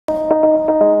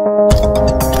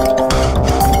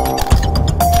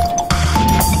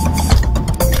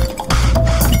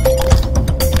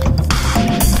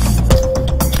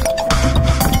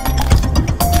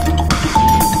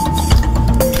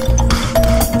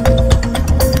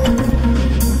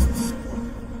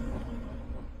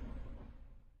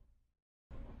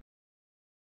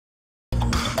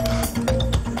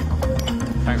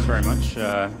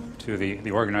to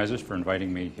the organizers for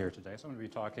inviting me here today. So I'm going to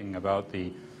be talking about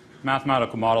the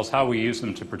mathematical models, how we use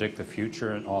them to predict the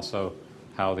future, and also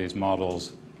how these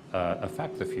models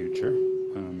affect the future.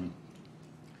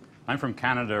 I'm from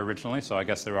Canada originally, so I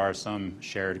guess there are some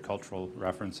shared cultural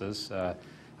references.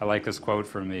 I like this quote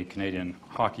from the Canadian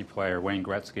hockey player Wayne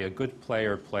Gretzky: "A good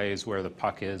player plays where the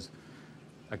puck is.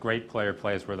 A great player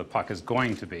plays where the puck is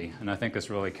going to be." And I think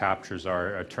this really captures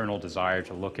our eternal desire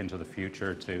to look into the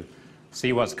future, to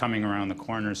see what's coming around the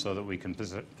corner so that we can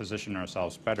position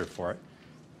ourselves better for it.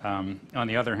 On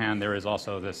the other hand, there is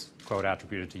also this quote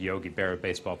attributed to Yogi Berra, a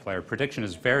baseball player: "Prediction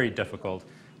is very difficult,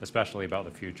 especially about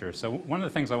the future." So one of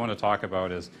the things I want to talk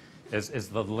about is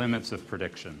the limits of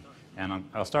prediction. And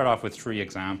I'll start off with three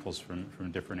examples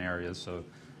from different areas. So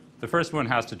the first one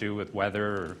has to do with weather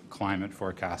or climate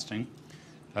forecasting.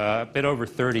 A bit over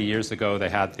 30 years ago, they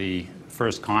had the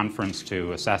first conference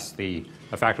to assess the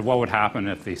effect of what would happen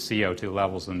if the CO2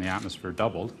 levels in the atmosphere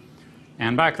doubled.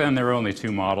 And back then, there were only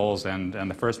two models, and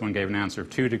the first one gave an answer of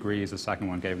 2 degrees, the second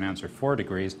one gave an answer of 4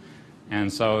 degrees.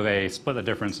 And so they split the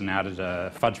difference and added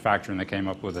a fudge factor, and they came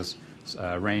up with this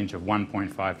range of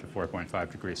 1.5 to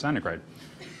 4.5 degrees centigrade.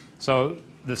 So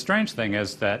the strange thing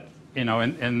is that, you know,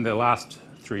 in the last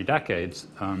 3 decades,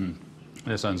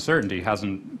 this uncertainty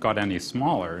hasn't got any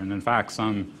smaller, and in fact,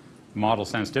 some model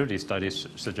sensitivity studies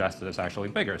suggest that it's actually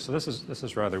bigger. So this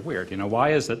is rather weird. You know, why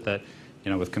is it that,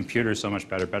 you know, with computers so much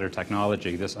better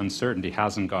technology, this uncertainty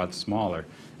hasn't got smaller?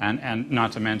 And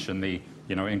not to mention the,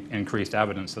 you know, increased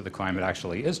evidence that the climate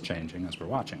actually is changing as we're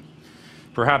watching.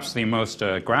 Perhaps the most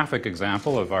graphic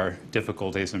example of our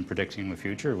difficulties in predicting the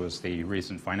future was the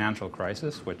recent financial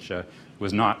crisis, which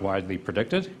was not widely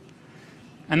predicted.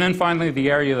 And then finally,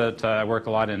 the area that I work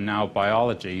a lot in now,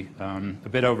 biology. A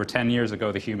bit over 10 years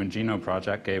ago, the Human Genome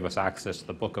Project gave us access to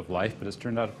the Book of Life, but it's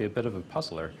turned out to be a bit of a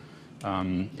puzzler.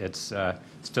 It's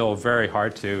still very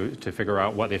hard to figure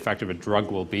out what the effect of a drug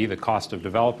will be. The cost of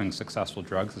developing successful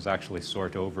drugs is actually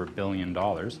soared to over $1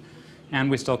 billion. And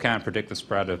we still can't predict the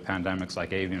spread of pandemics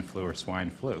like avian flu or swine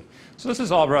flu. So this is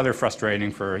all rather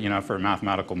frustrating for, you know, for a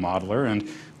mathematical modeler. And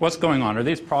what's going on? Are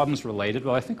these problems related?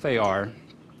 Well, I think they are.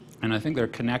 And I think they're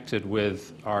connected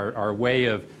with our way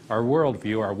of, our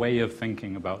worldview, our way of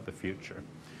thinking about the future.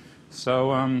 So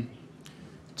what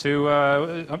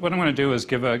I'm going to do is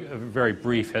give a very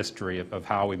brief history of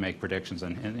how we make predictions,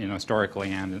 and you know,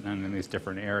 historically and in these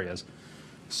different areas.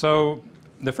 So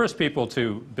the first people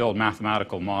to build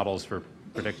mathematical models for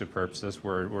predictive purposes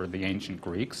were the ancient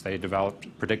Greeks. They developed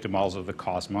predictive models of the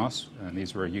cosmos, and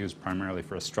these were used primarily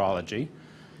for astrology.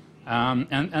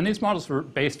 And these models were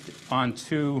based on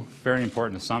two very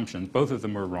important assumptions. Both of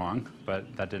them were wrong,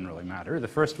 but that didn't really matter. The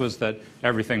first was that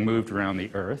everything moved around the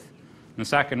Earth, and the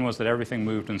second was that everything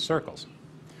moved in circles.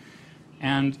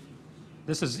 And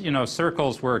this is, you know,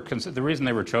 circles were, the reason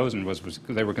they were chosen was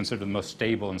they were considered the most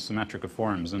stable and symmetric of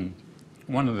forms. And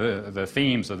one of the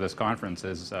themes of this conference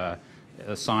is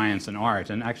science and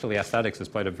art, and actually aesthetics has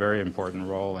played a very important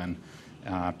role in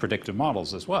predictive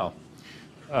models as well.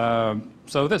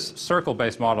 So this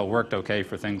circle-based model worked okay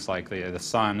for things like the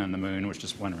sun and the moon, which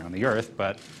just went around the Earth,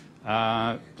 but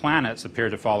planets appear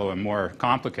to follow a more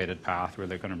complicated path where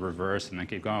they're going to reverse and then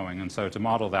keep going. And so to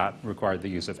model that required the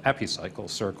use of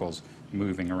epicycles, circles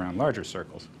moving around larger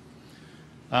circles.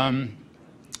 And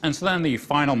so then the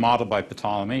final model by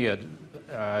Ptolemy,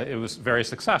 it was very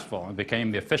successful. It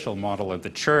became the official model of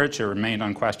the church. It remained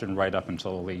unquestioned right up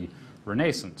until the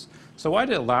Renaissance. So why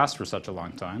did it last for such a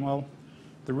long time? Well,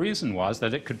 the reason was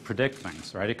that it could predict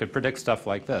things, right? It could predict stuff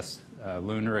like this,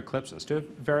 lunar eclipses, to a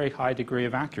very high degree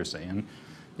of accuracy. And,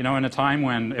 you know, in a time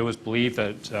when it was believed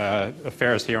that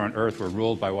affairs here on Earth were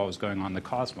ruled by what was going on in the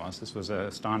cosmos, this was an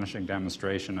astonishing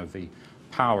demonstration of the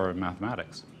power of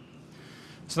mathematics.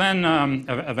 So then,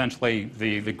 eventually,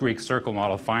 the Greek circle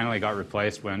model finally got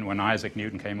replaced when Isaac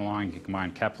Newton came along. He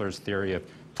combined Kepler's theory of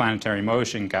planetary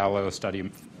motion, Galileo's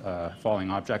study of falling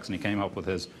objects, and he came up with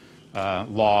his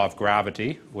law of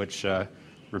gravity, which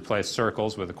replaced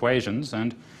circles with equations.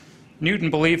 And Newton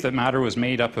believed that matter was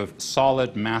made up of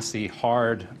solid, massy,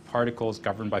 hard particles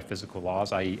governed by physical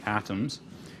laws, i.e. atoms.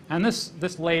 And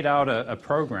this laid out a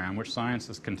program which science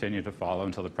has continued to follow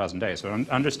until the present day. So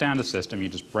to understand a system, you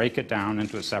just break it down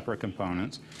into its separate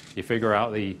components. You figure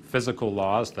out the physical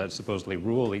laws that supposedly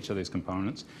rule each of these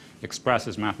components, express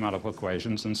as mathematical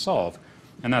equations, and solve.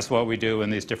 And that's what we do in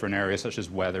these different areas, such as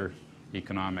weather,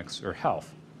 economics, or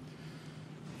health.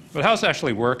 But how's it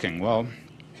actually working? Well,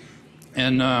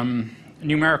 in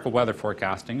numerical weather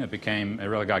forecasting, it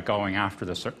really got going after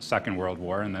the Second World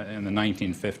War in the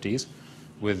 1950s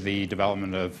with the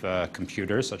development of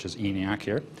computers such as ENIAC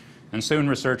here. And soon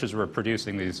researchers were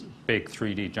producing these big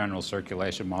 3D general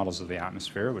circulation models of the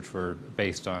atmosphere, which were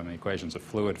based on the equations of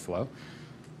fluid flow.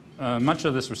 Much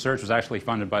of this research was actually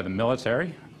funded by the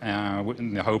military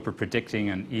in the hope of predicting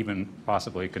and even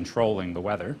possibly controlling the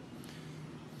weather.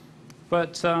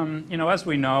 But as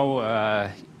we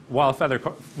know, while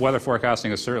weather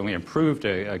forecasting has certainly improved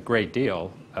a great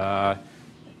deal,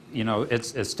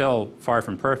 it's still far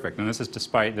from perfect. And this is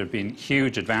despite there being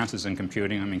huge advances in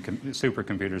computing. I mean,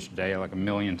 supercomputers today are like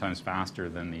 1,000,000 times faster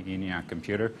than the ENIAC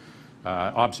computer.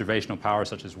 Observational power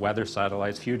such as weather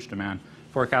satellites, huge demand.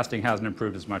 Forecasting hasn't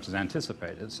improved as much as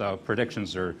anticipated. So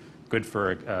predictions are good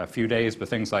for a few days, but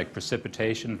things like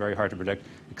precipitation, very hard to predict.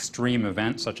 Extreme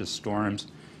events such as storms,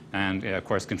 and of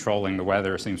course controlling the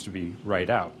weather seems to be right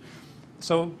out.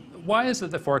 So why is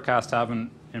it that forecasts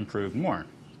haven't improved more?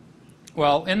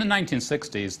 Well, in the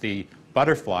 1960s, the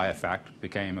butterfly effect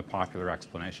became a popular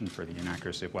explanation for the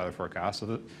inaccuracy of weather forecasts.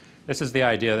 So this is the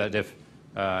idea that if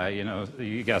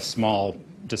you get a small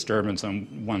disturbance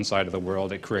on one side of the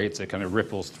world, it kind of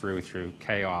ripples through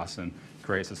chaos and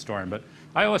creates a storm. But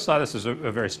I always thought this was a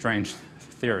very strange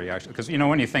theory, actually, because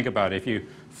when you think about it, if you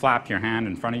flap your hand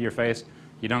in front of your face,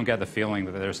 you don't get the feeling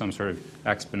that there's some sort of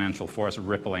exponential force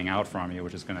rippling out from you,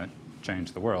 which is going to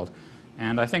change the world.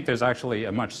 And I think there's actually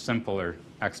a much simpler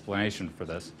explanation for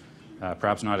this.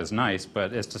 Perhaps not as nice,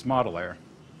 but it's just model error,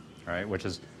 right? Which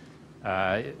is,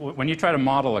 when you try to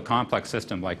model a complex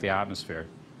system like the atmosphere,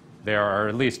 there are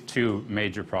at least two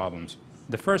major problems.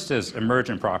 The first is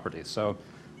emergent properties. So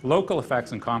local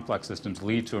effects in complex systems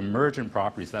lead to emergent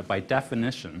properties that by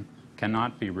definition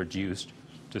cannot be reduced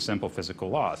to simple physical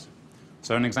laws.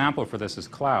 So an example for this is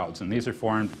clouds, and these are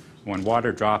formed when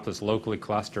water droplets locally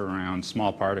cluster around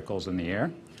small particles in the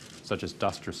air, such as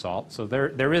dust or salt. So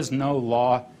there is no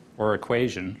law or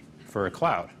equation for a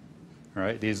cloud.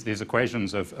 Right? These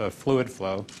equations of fluid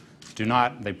flow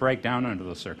they break down under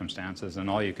those circumstances, and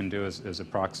all you can do is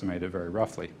approximate it very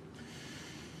roughly.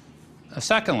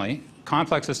 Secondly,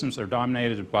 complex systems are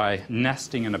dominated by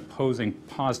nesting and opposing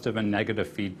positive and negative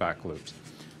feedback loops.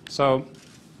 So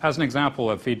as an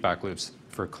example of feedback loops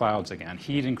for clouds again,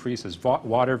 heat increases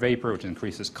water vapor, which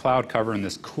increases cloud cover, and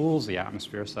this cools the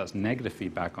atmosphere, so that's negative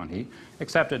feedback on heat,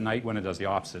 except at night when it does the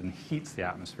opposite and heats the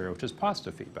atmosphere, which is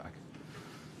positive feedback.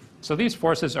 So these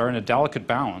forces are in a delicate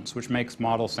balance, which makes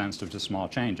models sensitive to small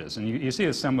changes. And you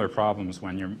see similar problems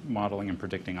when you're modeling and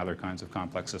predicting other kinds of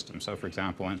complex systems. So for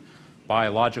example, in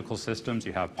biological systems,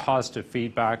 you have positive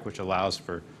feedback, which allows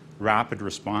for rapid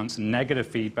response, negative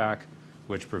feedback,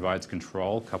 which provides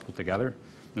control coupled together.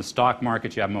 In the stock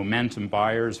market, you have momentum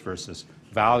buyers versus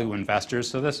value investors.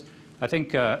 So this, I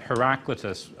think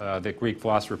Heraclitus, the Greek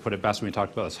philosopher, put it best when he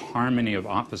talked about this harmony of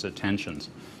opposite tensions,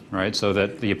 right? So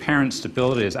that the apparent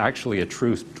stability is actually a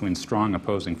truce between strong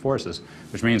opposing forces,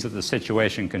 which means that the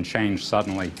situation can change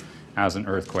suddenly as in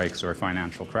earthquakes or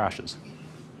financial crashes.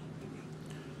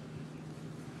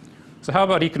 So how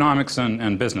about economics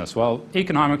and business? Well,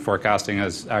 economic forecasting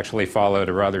has actually followed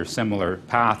a rather similar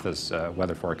path as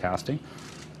weather forecasting.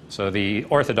 So the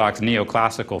orthodox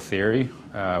neoclassical theory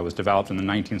was developed in the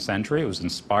 19th century. It was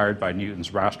inspired by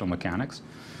Newton's rational mechanics.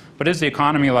 But is the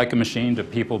economy like a machine? Do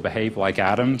people behave like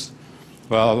atoms?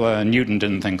 Well, Newton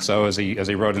didn't think so, as he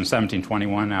wrote in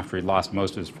 1721 after he lost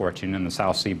most of his fortune in the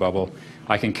South Sea bubble.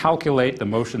 I can calculate the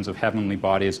motions of heavenly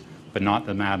bodies, but not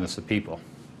the madness of people.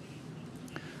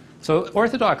 So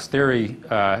orthodox theory,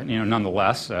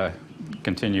 nonetheless,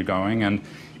 continued going. And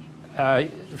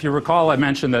if you recall, I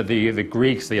mentioned that the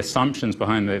Greeks, the assumptions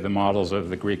behind the models of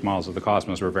the Greek models of the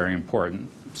cosmos were very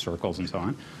important, circles and so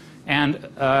on. And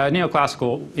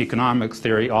neoclassical economics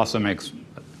theory also makes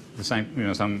the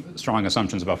same, some strong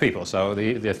assumptions about people. So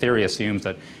the theory assumes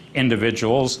that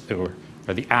individuals, who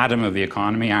are the atom of the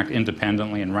economy, act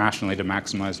independently and rationally to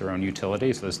maximize their own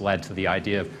utility. So this led to the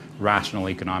idea of rational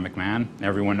economic man.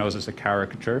 Everyone knows it's a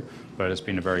caricature, but it's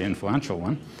been a very influential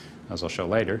one, as I'll show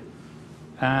later.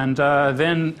 And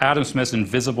then Adam Smith's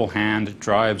invisible hand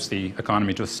drives the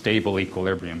economy to a stable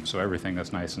equilibrium, so everything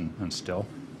that's nice and still.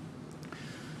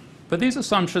 But these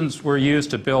assumptions were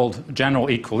used to build general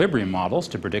equilibrium models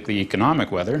to predict the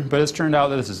economic weather, but it's turned out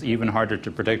that this is even harder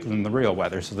to predict than the real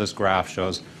weather. So this graph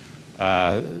shows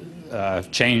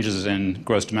changes in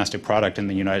gross domestic product in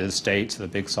the United States, the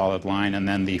big solid line, and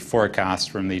then the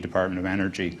forecast from the Department of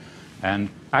Energy. And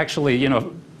actually,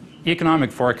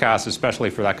 economic forecasts, especially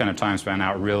for that kind of time span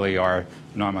out, really are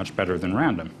not much better than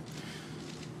random.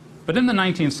 But in the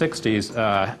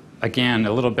 1960s, again,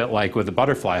 a little bit like with the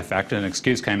butterfly effect, an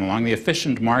excuse came along. The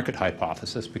efficient market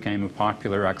hypothesis became a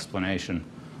popular explanation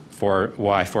for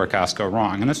why forecasts go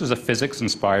wrong. And this is a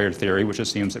physics-inspired theory which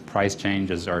assumes that price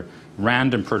changes are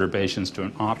random perturbations to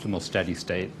an optimal steady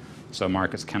state, so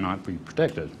markets cannot be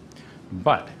predicted.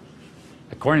 But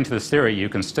according to this theory, you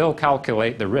can still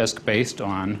calculate the risk based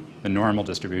on the normal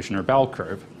distribution or bell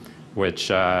curve,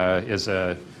 which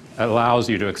allows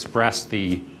you to express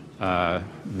the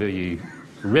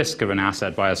risk of an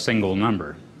asset by a single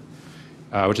number,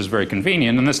 which is very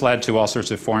convenient. And this led to all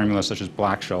sorts of formulas such as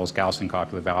Black-Scholes, Gaussian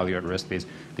copula value at risk,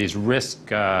 these risk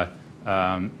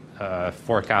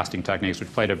forecasting techniques,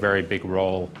 which played a very big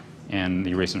role in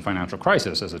the recent financial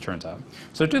crisis, as it turns out.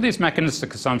 So do these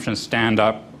mechanistic assumptions stand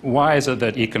up? Why is it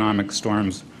that economic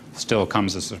storms still come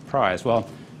as a surprise? Well,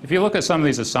 if you look at some of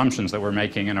these assumptions that we're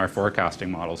making in our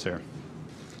forecasting models here,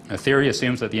 a theory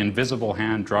assumes that the invisible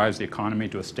hand drives the economy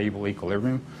to a stable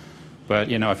equilibrium. But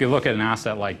if you look at an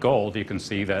asset like gold, you can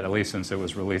see that at least since it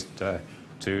was released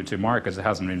to markets, it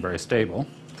hasn't been very stable.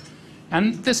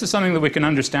 And this is something that we can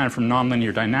understand from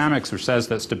nonlinear dynamics, which says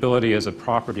that stability is a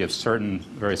property of certain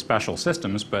very special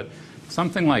systems. But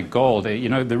something like gold,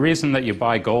 the reason that you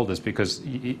buy gold is because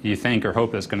you think or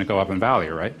hope it's going to go up in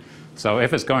value, right? So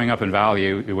if it's going up in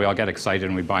value, we all get excited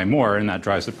and we buy more, and that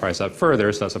drives the price up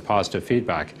further, so that's a positive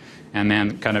feedback. And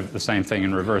then kind of the same thing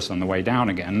in reverse on the way down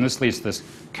again. And this leads to this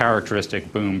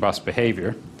characteristic boom-bust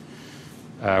behavior,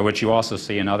 which you also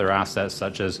see in other assets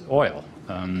such as oil.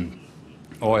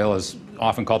 Oil is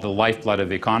often called the lifeblood of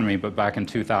the economy, but back in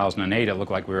 2008, it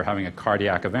looked like we were having a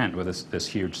cardiac event with this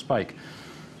huge spike.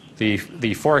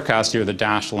 The forecast here, the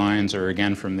dashed lines, are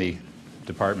again from the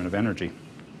Department of Energy.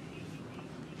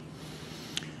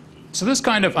 So this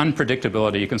kind of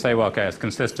unpredictability, you can say, well, okay, it's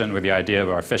consistent with the idea of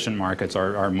our efficient markets,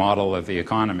 our model of the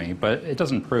economy, but it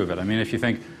doesn't prove it. I mean, if you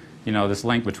think, this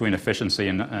link between efficiency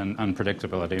and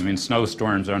unpredictability, I mean,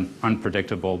 snowstorms are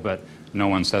unpredictable, but no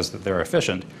one says that they're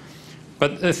efficient.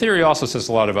 But the theory also says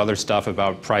a lot of other stuff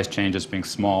about price changes being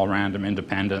small, random,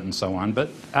 independent, and so on. But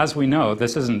as we know,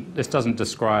 this doesn't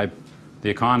describe the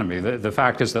economy. The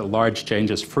fact is that large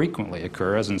changes frequently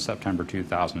occur, as in September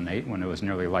 2008, when it was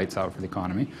nearly lights out for the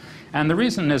economy. And the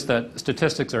reason is that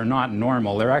statistics are not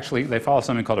normal. They follow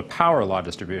something called a power law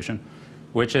distribution,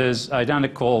 which is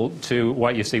identical to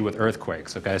what you see with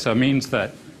earthquakes. Okay, so it means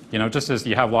that just as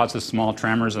you have lots of small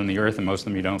tremors in the earth, and most of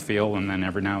them you don't feel, and then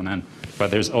every now and then,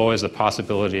 but there's always a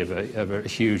possibility of a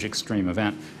huge extreme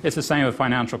event. It's the same with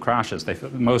financial crashes.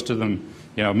 Most of them,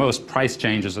 most price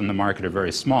changes in the market are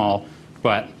very small,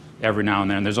 but every now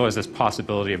and then there's always this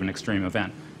possibility of an extreme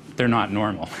event. They're not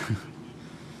normal.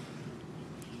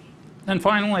 And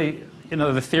finally,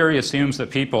 the theory assumes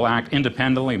that people act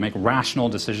independently, make rational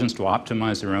decisions to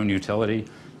optimize their own utility.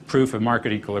 Proof of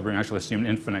market equilibrium actually assumed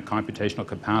infinite computational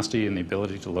capacity and the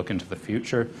ability to look into the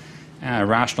future.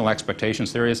 Rational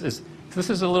expectations theory this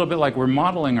is a little bit like we're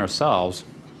modeling ourselves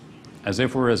as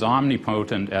if we're as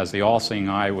omnipotent as the all-seeing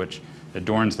eye which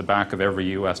adorns the back of every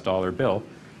US dollar bill.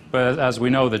 But as we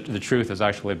know, the truth is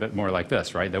actually a bit more like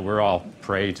this, right? That we're all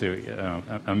prey to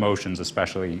emotions,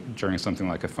 especially during something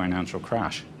like a financial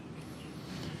crash.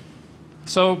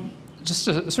 So just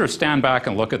to sort of stand back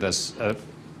and look at this,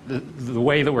 the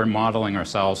way that we're modeling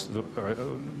ourselves, the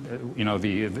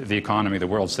economy, the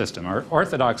world system, our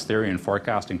orthodox theory and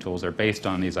forecasting tools are based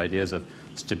on these ideas of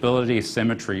stability,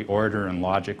 symmetry, order, and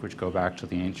logic, which go back to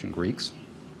the ancient Greeks.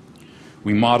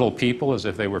 We model people as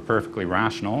if they were perfectly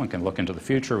rational and can look into the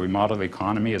future. We model the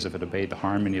economy as if it obeyed the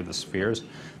harmony of the spheres.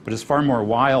 But it's far more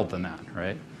wild than that,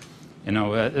 right?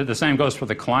 The same goes for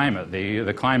the climate.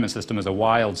 The climate system is a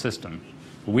wild system.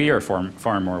 We are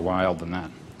far more wild than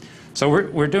that. So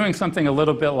we're doing something a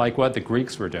little bit like what the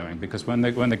Greeks were doing, because when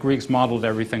the Greeks modeled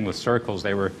everything with circles,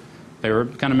 they were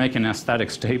kind of making an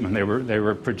aesthetic statement. They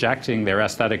were projecting their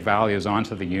aesthetic values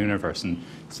onto the universe and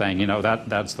saying,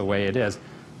 that's the way it is.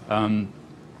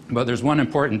 But there's one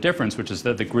important difference, which is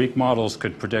that the Greek models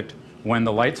could predict when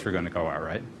the lights were going to go out,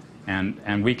 right?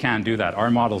 And we can't do that.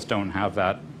 Our models don't have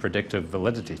that predictive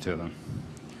validity to them.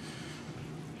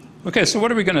 Okay, so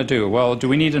what are we going to do? Well, do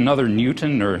we need another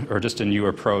Newton or just a new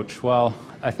approach? Well,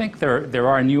 I think there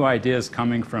are new ideas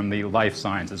coming from the life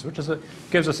sciences, which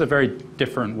gives us a very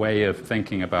different way of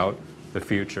thinking about the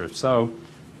future. So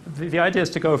the idea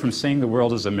is to go from seeing the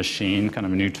world as a machine, kind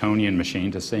of a Newtonian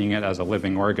machine, to seeing it as a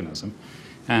living organism.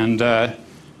 And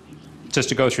just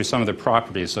to go through some of the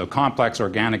properties. So complex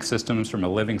organic systems, from a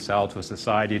living cell to a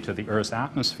society to the Earth's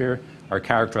atmosphere, are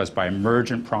characterized by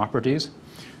emergent properties.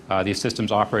 These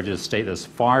systems operate at a state that's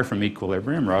far from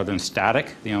equilibrium rather than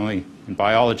static. In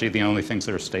biology, the only things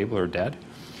that are stable are dead.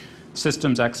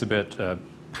 Systems exhibit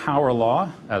power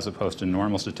law as opposed to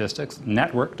normal statistics,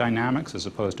 network dynamics as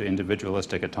opposed to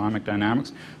individualistic atomic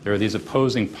dynamics. There are these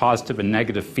opposing positive and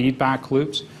negative feedback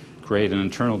loops, create an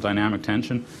internal dynamic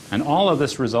tension, and all of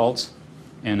this results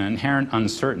in inherent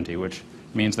uncertainty, which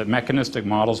means that mechanistic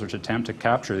models which attempt to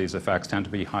capture these effects tend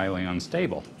to be highly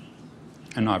unstable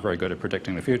and not very good at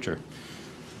predicting the future.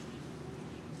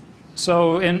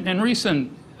 So in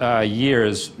recent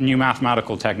years, new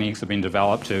mathematical techniques have been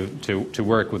developed to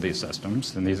work with these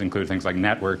systems, and these include things like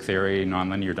network theory,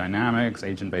 nonlinear dynamics,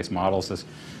 agent-based models. This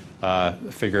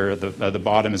figure at the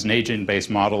bottom is an agent-based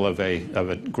model of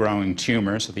a growing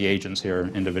tumor, so the agents here are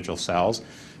individual cells.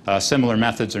 Similar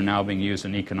methods are now being used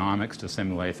in economics to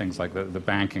simulate things like the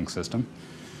banking system.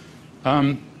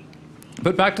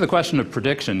 But back to the question of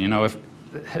prediction,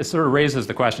 it sort of raises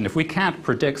the question, if we can't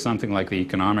predict something like the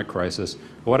economic crisis,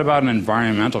 what about an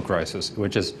environmental crisis,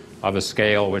 which is of a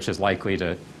scale which is likely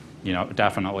to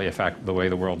definitely affect the way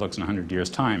the world looks in 100 years'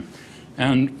 time?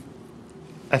 And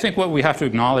I think what we have to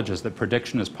acknowledge is that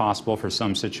prediction is possible for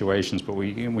some situations, but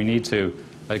we need to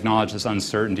acknowledge this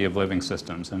uncertainty of living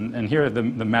systems. And here the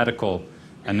medical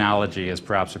analogy is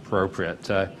perhaps appropriate.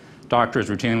 Doctors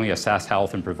routinely assess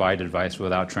health and provide advice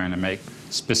without trying to make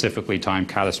specifically timed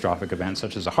catastrophic events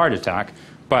such as a heart attack,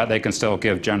 but they can still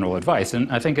give general advice.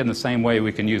 And I think in the same way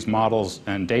we can use models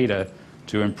and data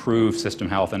to improve system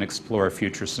health and explore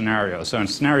future scenarios. So in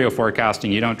scenario forecasting,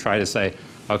 you don't try to say,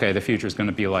 okay, the future is going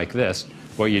to be like this.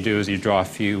 What you do is you draw a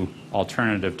few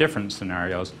alternative different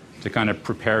scenarios to kind of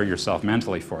prepare yourself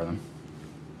mentally for them.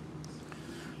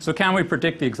 So can we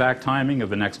predict the exact timing of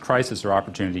the next crisis or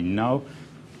opportunity? No.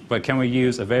 But can we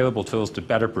use available tools to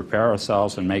better prepare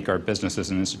ourselves and make our businesses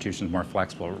and institutions more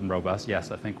flexible and robust?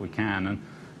 Yes, I think we can. And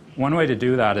one way to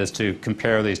do that is to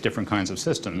compare these different kinds of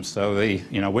systems. So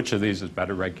which of these is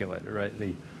better regulated, right?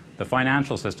 The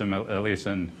financial system, at least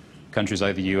in countries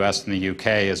like the US and the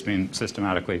UK, has been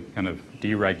systematically kind of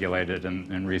deregulated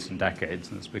in recent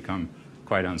decades, and it's become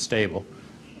quite unstable.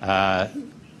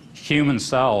 Human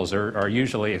cells are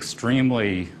usually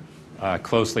extremely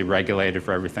closely regulated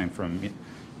for everything from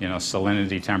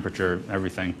salinity, temperature,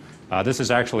 everything. This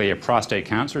is actually a prostate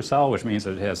cancer cell, which means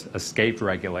that it has escaped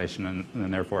regulation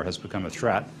and therefore has become a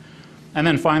threat. And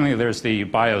then finally, there's the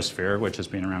biosphere, which has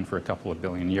been around for a couple of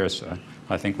billion years. So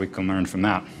I think we can learn from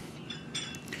that.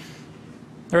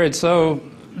 All right, so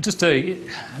just to,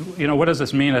 what does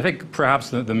this mean? I think perhaps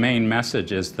the main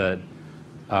message is that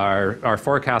our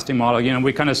forecasting model,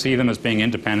 we kind of see them as being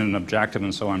independent and objective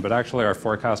and so on, but actually our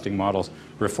forecasting models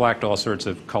reflect all sorts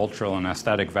of cultural and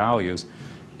aesthetic values.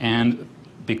 And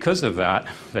because of that,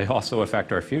 they also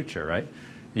affect our future, right?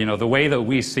 The way that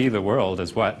we see the world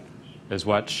is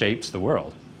what shapes the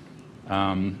world.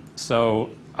 So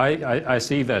I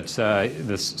see that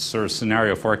this sort of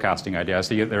scenario forecasting idea, I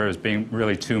see it there as being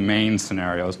really two main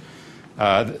scenarios.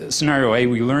 Scenario A,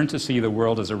 we learn to see the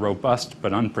world as a robust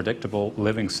but unpredictable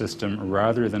living system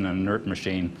rather than an inert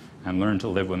machine and learn to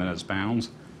live within its bounds.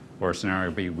 Or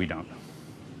scenario B, we don't.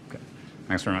 Okay.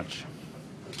 Thanks very much.